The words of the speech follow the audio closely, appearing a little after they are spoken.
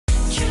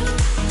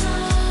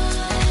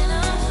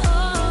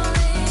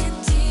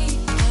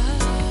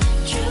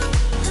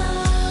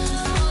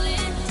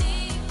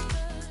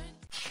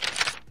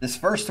This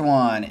first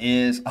one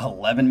is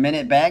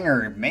 11-minute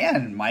banger.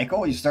 Man,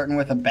 Michael, you're starting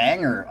with a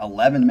banger.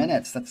 11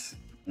 minutes. That's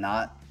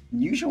not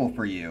usual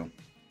for you.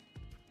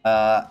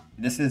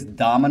 This is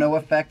Domino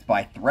Effect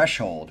by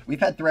Threshold. We've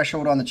had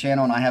Threshold on the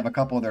channel, and I have a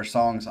couple of their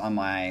songs on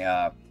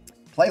my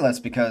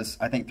playlist because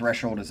I think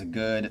Threshold is a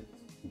good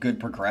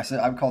progressive.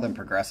 I would call them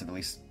progressive, at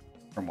least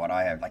from what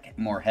I have, like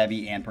more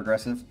heavy and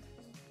progressive.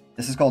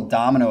 This is called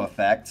Domino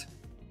Effect,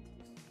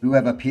 who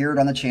have appeared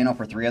on the channel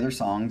for 3 other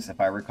songs, if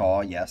I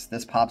recall. Yes,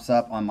 this pops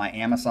up on my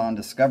Amazon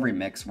Discovery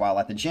mix while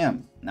at the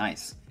gym.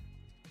 Nice.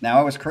 Now,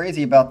 I was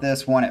crazy about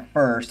this one at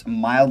first,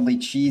 mildly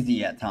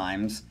cheesy at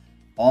times,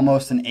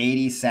 almost an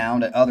 80s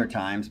sound at other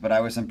times, but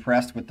I was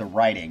impressed with the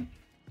writing.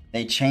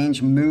 They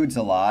change moods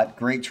a lot,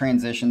 great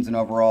transitions, and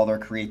overall their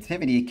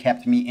creativity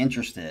kept me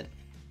interested.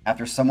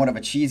 After somewhat of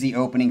a cheesy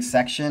opening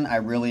section, I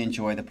really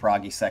enjoy the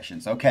proggy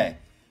sections. Okay,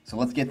 so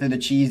let's get through the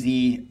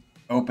cheesy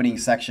opening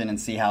section and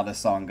see how this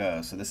song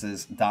goes. So this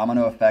is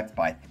Domino Effect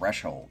by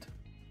Threshold.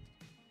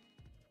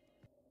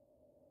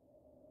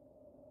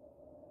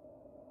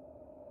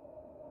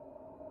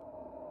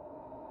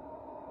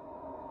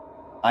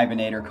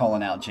 Ivanator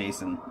calling out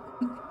Jason.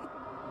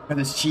 For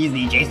this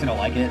cheesy, Jason don't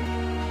like it.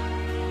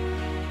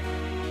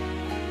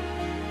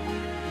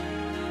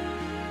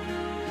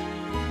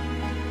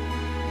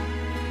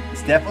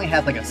 This definitely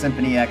has like a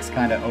Symphony X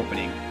kind of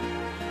opening.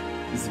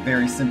 This is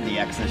very Symphony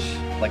X-ish,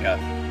 like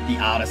the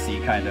Odyssey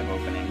kind of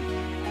opening.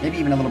 Maybe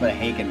even a little bit of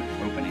Haken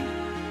opening.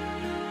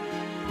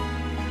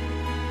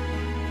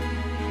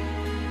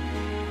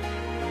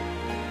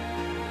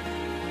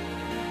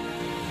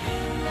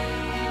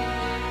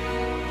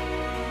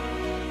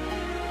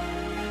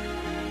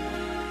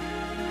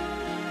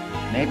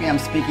 Maybe I'm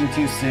speaking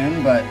too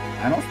soon, but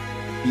I don't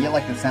feel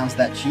like this sounds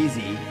that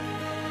cheesy.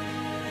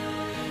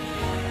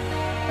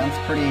 Sounds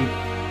pretty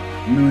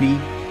moody.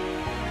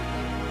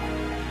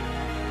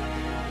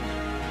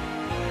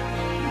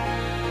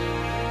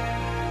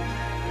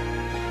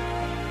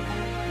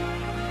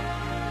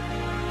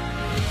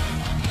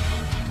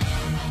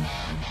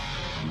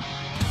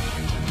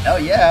 Oh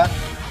yeah,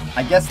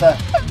 I guess the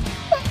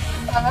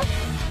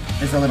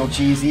is a little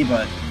cheesy,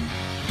 but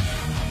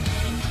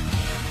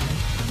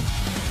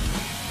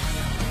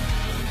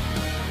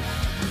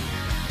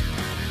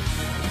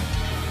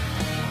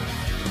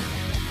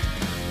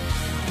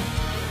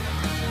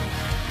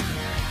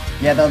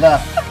yeah,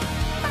 the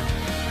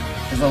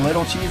is a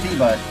little cheesy,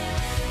 but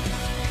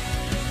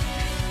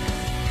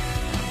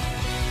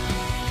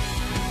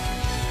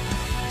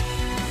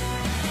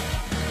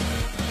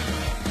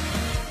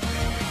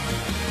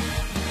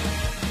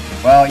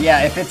well,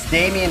 yeah, if it's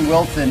Damian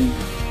Wilson,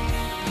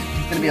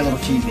 he's gonna be a little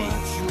cheesy.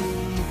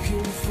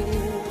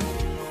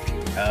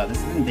 This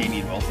isn't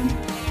Damian Wilson.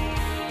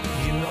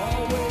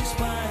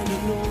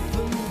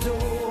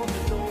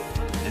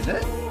 Is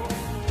it?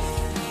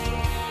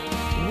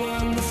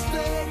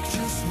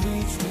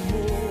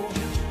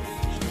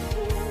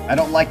 I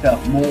don't like the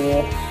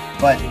more,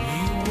 but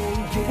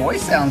the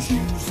voice sounds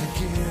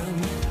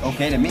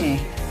okay to me.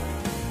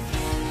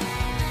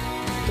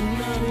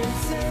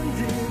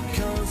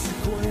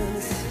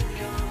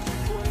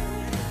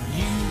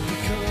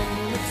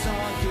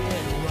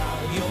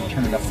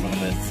 Turn it up a little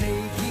bit.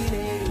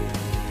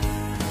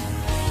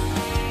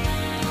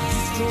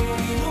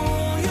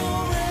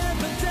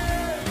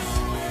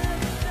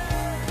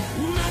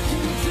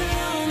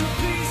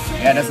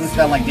 Yeah, it doesn't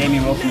sound like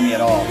Damian Wilson to me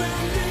at all.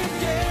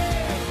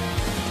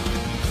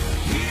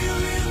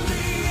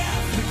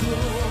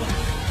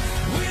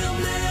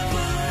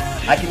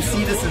 I can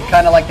see this is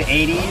kind of like the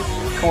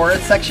 80s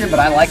chorus section, but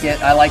I like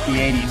it. I like the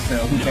 80s, so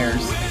who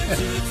cares?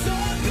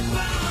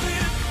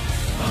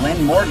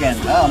 Lynn Morgan.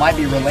 Oh, might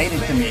be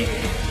related to me.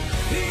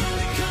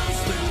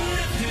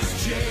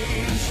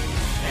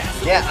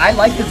 Yeah, I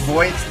like his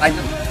voice.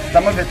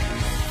 Some of his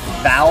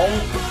vowel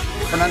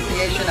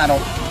pronunciation I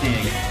don't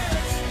dig.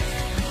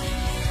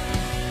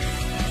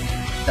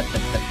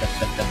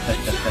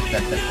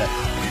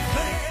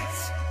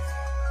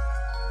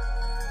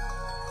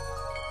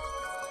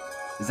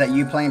 Is that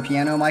you playing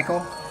piano,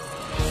 Michael?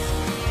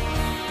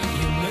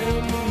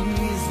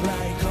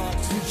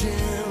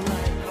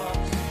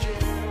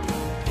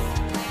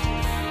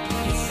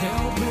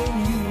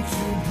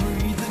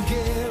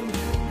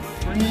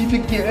 Breathe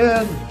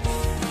again.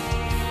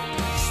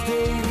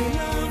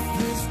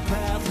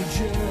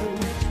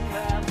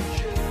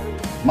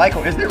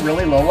 Michael, is it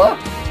really Lola?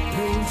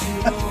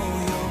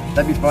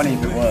 That'd be funny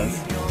if it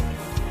was.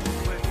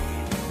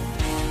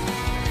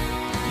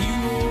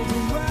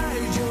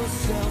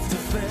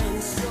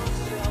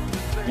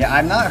 Yeah,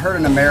 I've not heard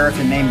an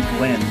American named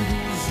Glenn.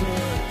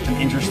 It's an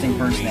interesting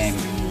first name.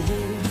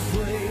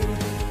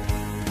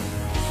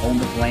 Hold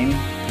the Flame.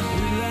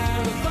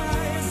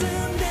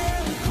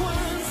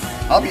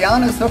 I'll be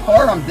honest, so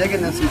far I'm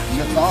digging this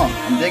song.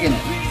 I'm digging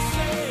it.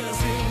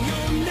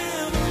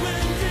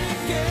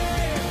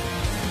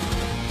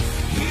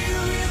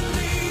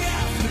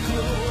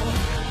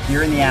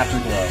 Here in the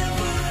Afterglow.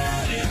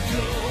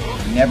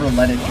 Never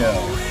Let It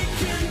Go.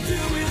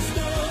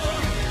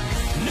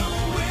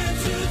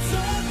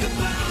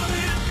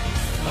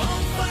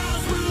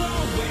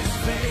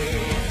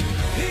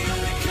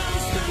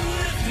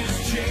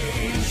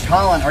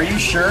 Colin, are you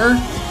sure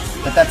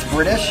that that's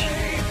British?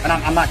 And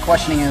I'm not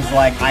questioning it as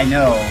like, I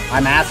know.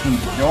 I'm asking.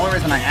 The only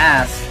reason I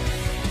ask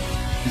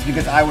is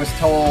because I was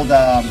told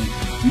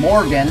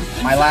Morgan,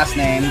 my last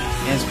name,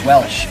 is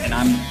Welsh. And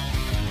I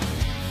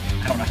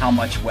don't know how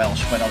much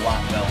Welsh, but a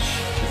lot Welsh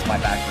is my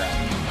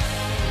background.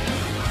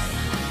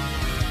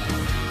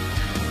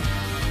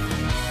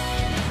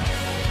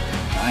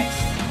 Nice.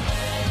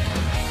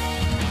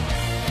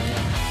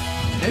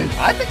 Dude,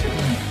 I think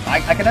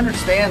I can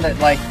understand that,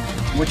 like,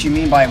 what you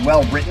mean by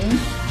well written.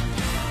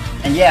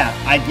 And yeah,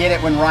 I get it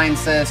when Ryan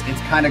says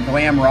it's kind of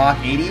glam rock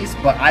 80s,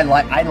 but I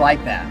like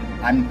that.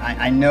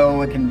 I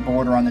know it can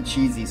border on the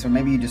cheesy, so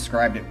maybe you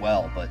described it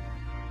well, but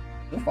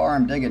so far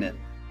I'm digging it.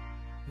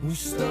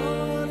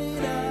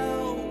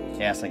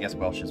 Yes, I guess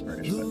Welsh is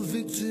British, but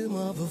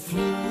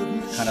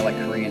kind of like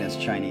Korean is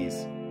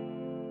Chinese.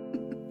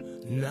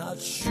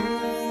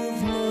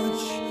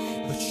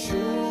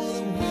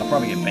 I'll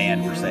probably get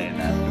banned for saying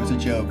that. It was a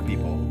joke,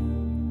 people.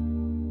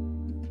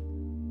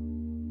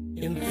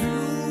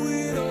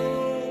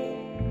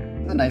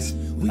 A nice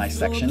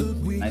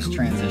section, nice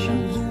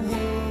transition.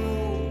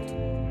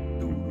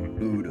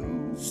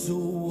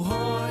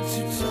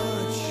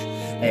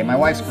 Hey, my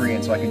wife's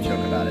Korean, so I can joke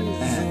about it.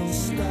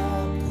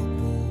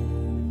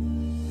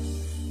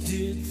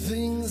 Did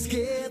things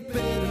get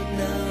better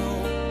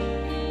now?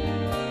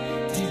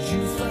 Did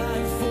you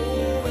find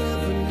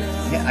forever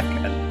now?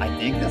 Yeah, I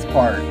dig this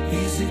part.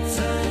 Is it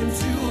time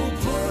to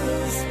put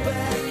us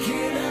back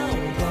in our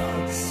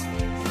box?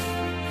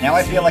 Now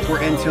I feel like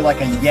we're into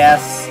like a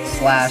Yes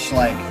 /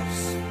 like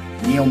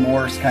Neil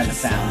Morse kind of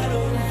sound.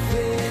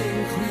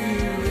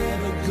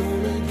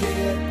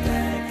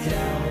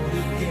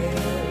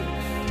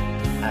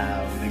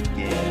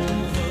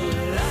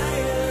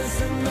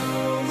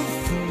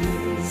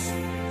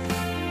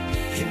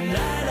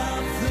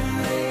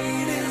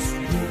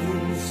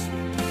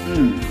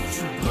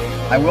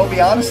 I will be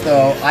honest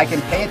though, I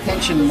can pay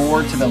attention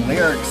more to the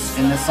lyrics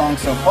in this song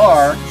so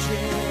far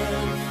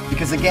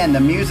because again, the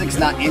music's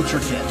not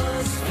intricate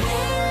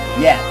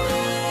yet.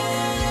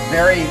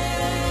 Very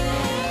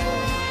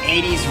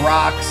 80s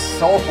rock,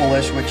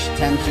 soulful-ish, which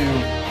tend to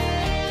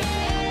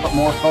put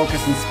more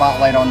focus and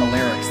spotlight on the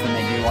lyrics than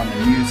they do on the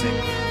music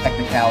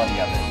technicality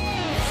of it.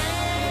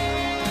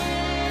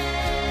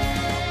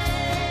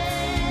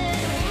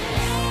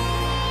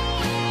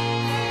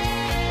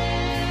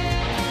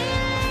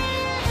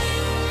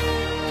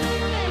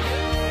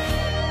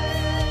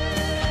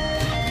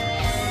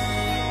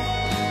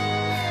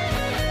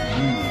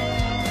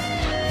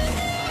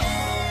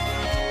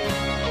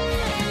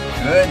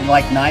 Good,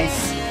 like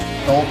nice,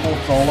 soulful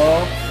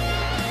solo.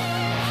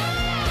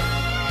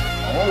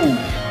 Oh.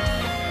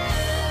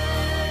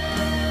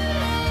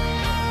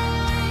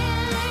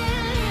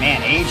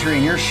 Man,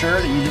 Adrian, you're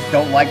sure that you just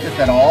don't like this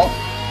at all?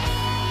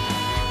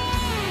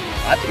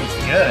 I think it's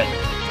good.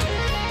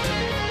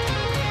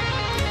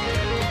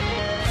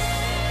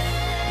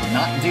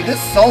 Dude,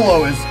 this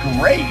solo is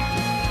great.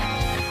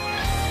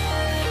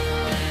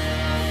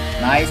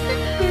 Nice.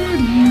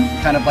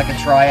 Kind of like a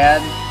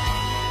triad.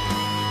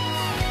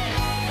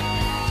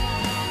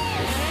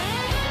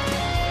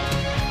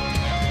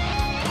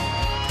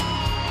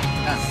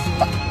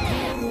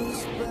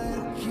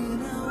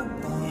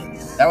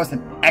 That was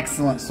an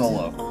excellent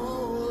solo.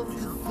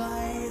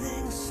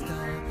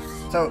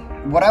 So,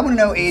 what I want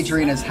to know,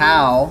 Adrian, is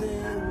how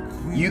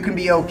you can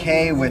be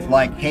okay with,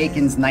 like,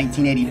 Haken's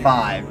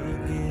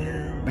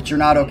 1985, but you're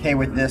not okay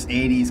with this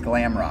 80s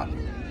glam rock.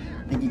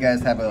 I think you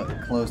guys have a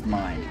closed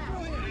mind.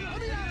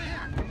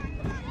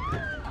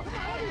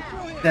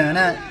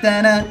 Da-na,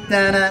 da-na,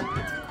 da-na.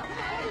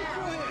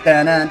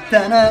 Da-na,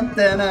 da-na,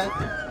 da-na.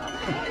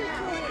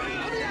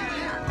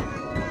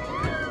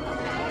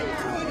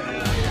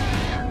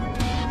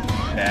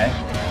 Okay.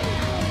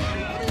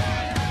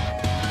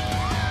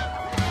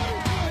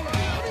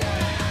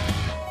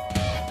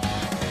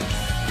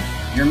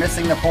 You're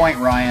missing the point,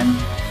 Ryan.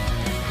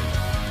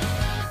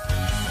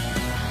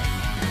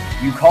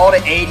 You called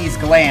it 80s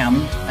glam,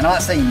 and I'm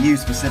not saying you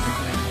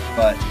specifically,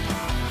 but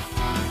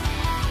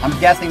I'm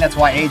guessing that's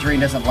why Adrian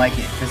doesn't like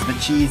it, because the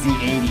cheesy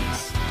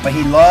 80s. But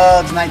he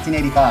loves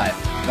 1985,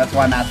 so that's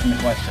why I'm asking the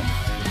question.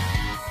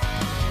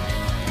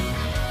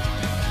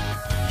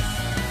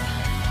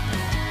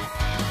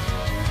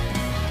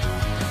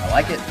 I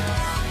like it.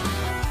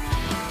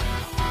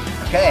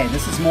 Okay,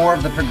 this is more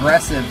of the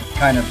progressive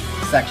kind of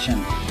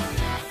section.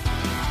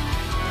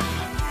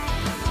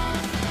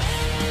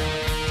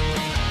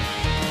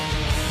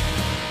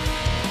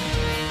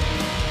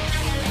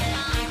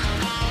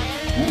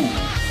 Ooh.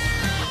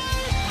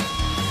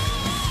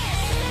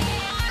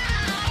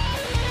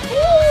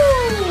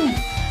 Woo!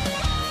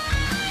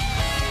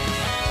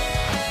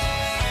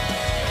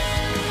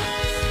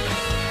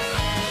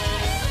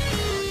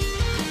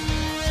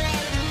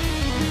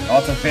 Oh,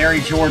 it's a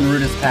very Jordan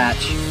Rudess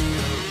patch.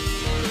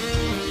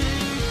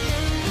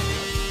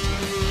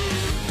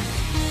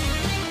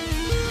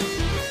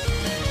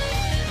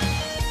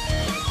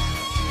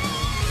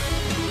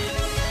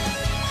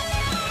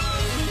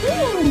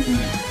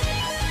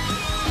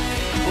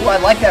 Ooh, I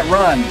like that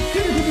run.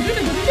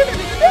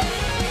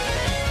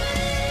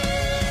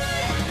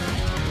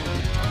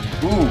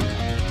 Ooh.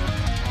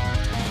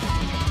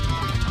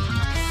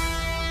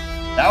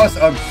 That was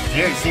a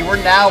dude. See,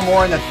 we're now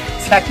more in the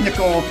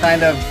technical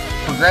kind of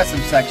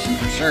progressive section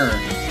for sure.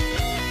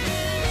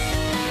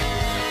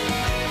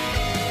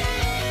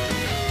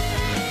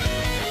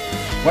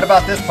 What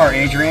about this part,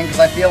 Adrian? Because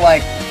I feel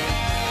like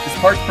this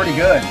part's pretty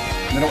good.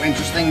 A little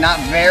interesting. Not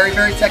very,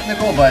 very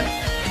technical, but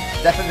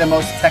definitely the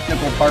most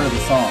technical part of the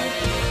song.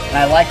 And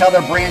I like how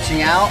they're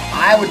branching out.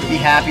 I would be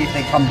happy if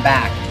they come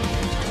back.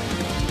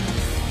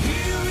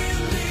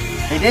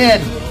 They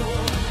did.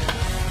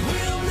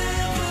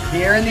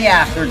 Here in the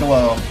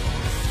afterglow.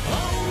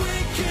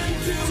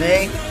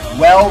 See?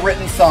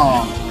 Well-written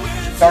song.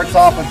 Starts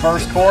off with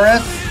verse,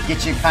 chorus.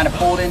 Gets you kind of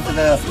pulled into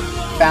the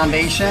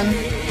foundation.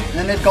 And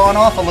then they've gone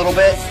off a little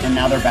bit, and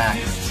now they're back.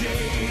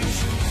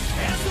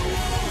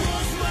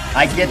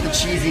 I get the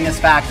cheesiness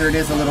factor. It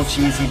is a little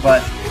cheesy,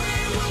 but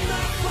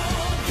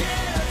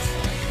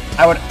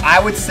I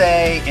would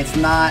say it's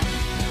not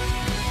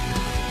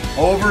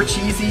over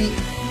cheesy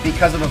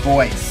because of the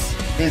voice.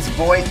 His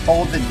voice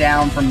holds it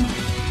down from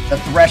the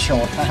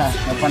threshold,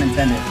 no pun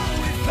intended,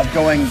 of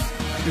going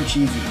too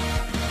cheesy.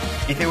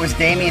 If it was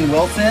Damian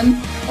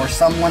Wilson or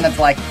someone that's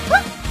like,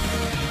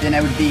 then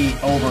it would be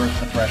over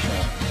the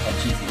threshold of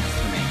cheesiness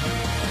for me.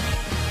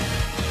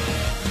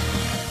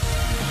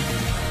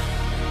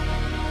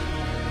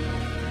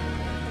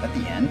 Is that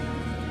the end?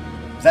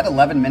 Is that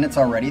 11 minutes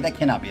already? That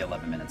cannot be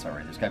 11 minutes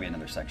already. There's got to be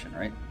another section,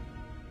 right?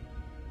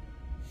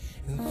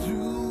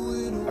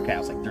 Okay, I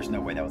was like, there's no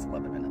way that was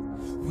 11 minutes.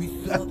 We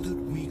thought that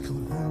we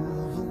could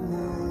rule the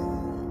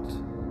world.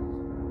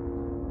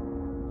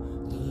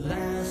 The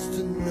last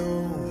to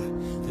know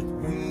that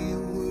we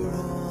were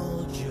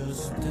all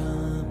just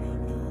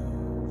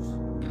dominoes.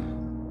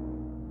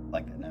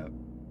 Like that note.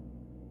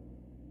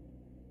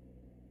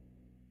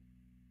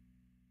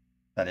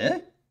 Is that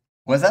it?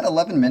 Was that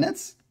 11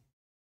 minutes?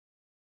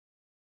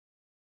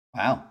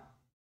 Wow.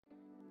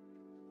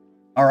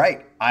 All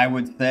right. I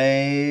would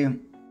say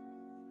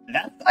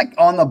that's like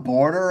on the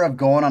border of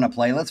going on a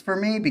playlist for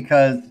me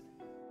because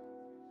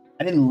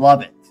I didn't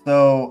love it.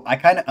 So I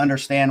kind of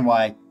understand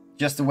why,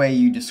 just the way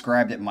you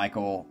described it,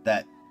 Michael,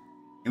 that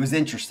it was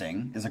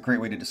interesting is a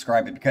great way to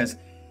describe it because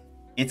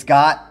it's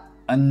got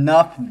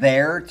enough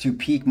there to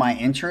pique my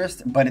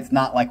interest, but it's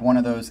not like one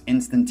of those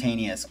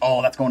instantaneous,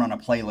 oh, that's going on a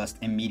playlist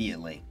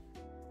immediately.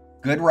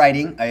 Good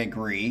writing, I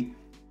agree.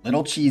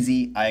 Little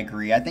cheesy, I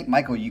agree. I think,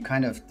 Michael, you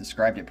kind of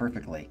described it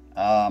perfectly.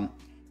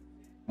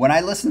 When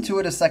I listen to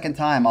it a second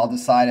time, I'll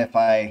decide if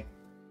I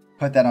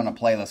put that on a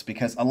playlist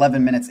because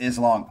 11 minutes is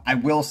long. I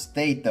will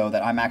state, though,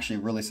 that I'm actually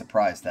really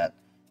surprised that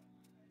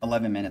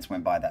 11 minutes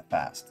went by that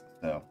fast.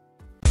 So